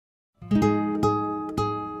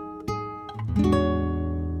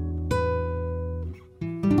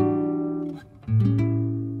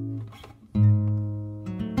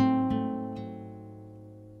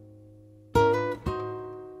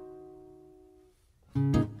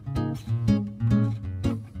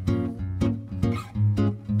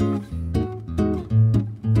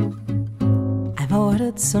I've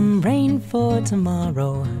ordered some rain for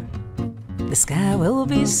tomorrow. The sky will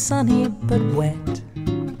be sunny but wet.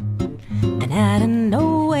 And out of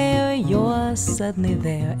nowhere you're suddenly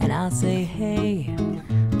there, and I'll say, hey,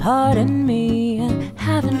 pardon me,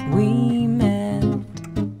 haven't we met?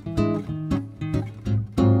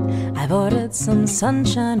 I've ordered some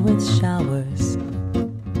sunshine with showers,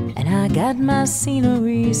 and I got my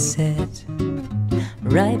scenery set.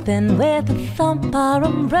 Right then with a thump our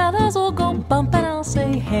umbrellas will go bump, and I'll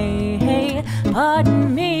say, hey, hey,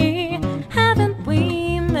 pardon me, haven't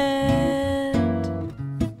we met?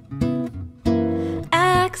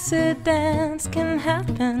 Accidents can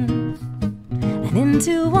happen, and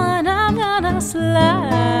into one I'm gonna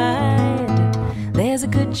slide. There's a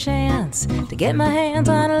good chance to get my hands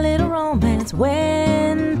on a little romance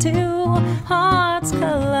when two hearts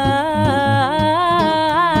collide.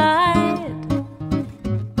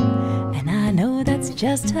 And I know that's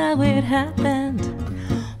just how it happened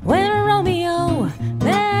when Romeo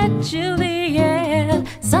met Juliet.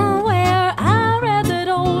 Somewhere I read that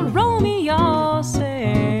old Romeo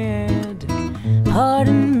said,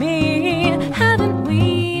 pardon me, haven't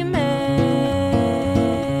we met?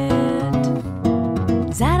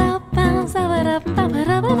 Za-da-bow, za-da-da-bow,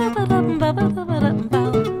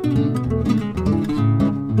 ba-da-ba-da-ba-da-ba-da-ba-da-ba-da-bow.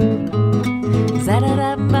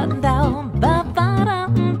 Za-da-da-ba-dow,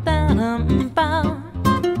 ba-ba-da-ba-da-bow.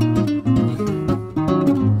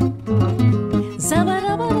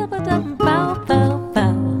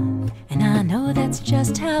 Za-ba-da-ba-da-ba-da-bow-bow-bow. And I know that's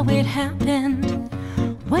just how it happened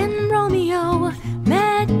when Romeo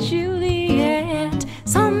met Juliet.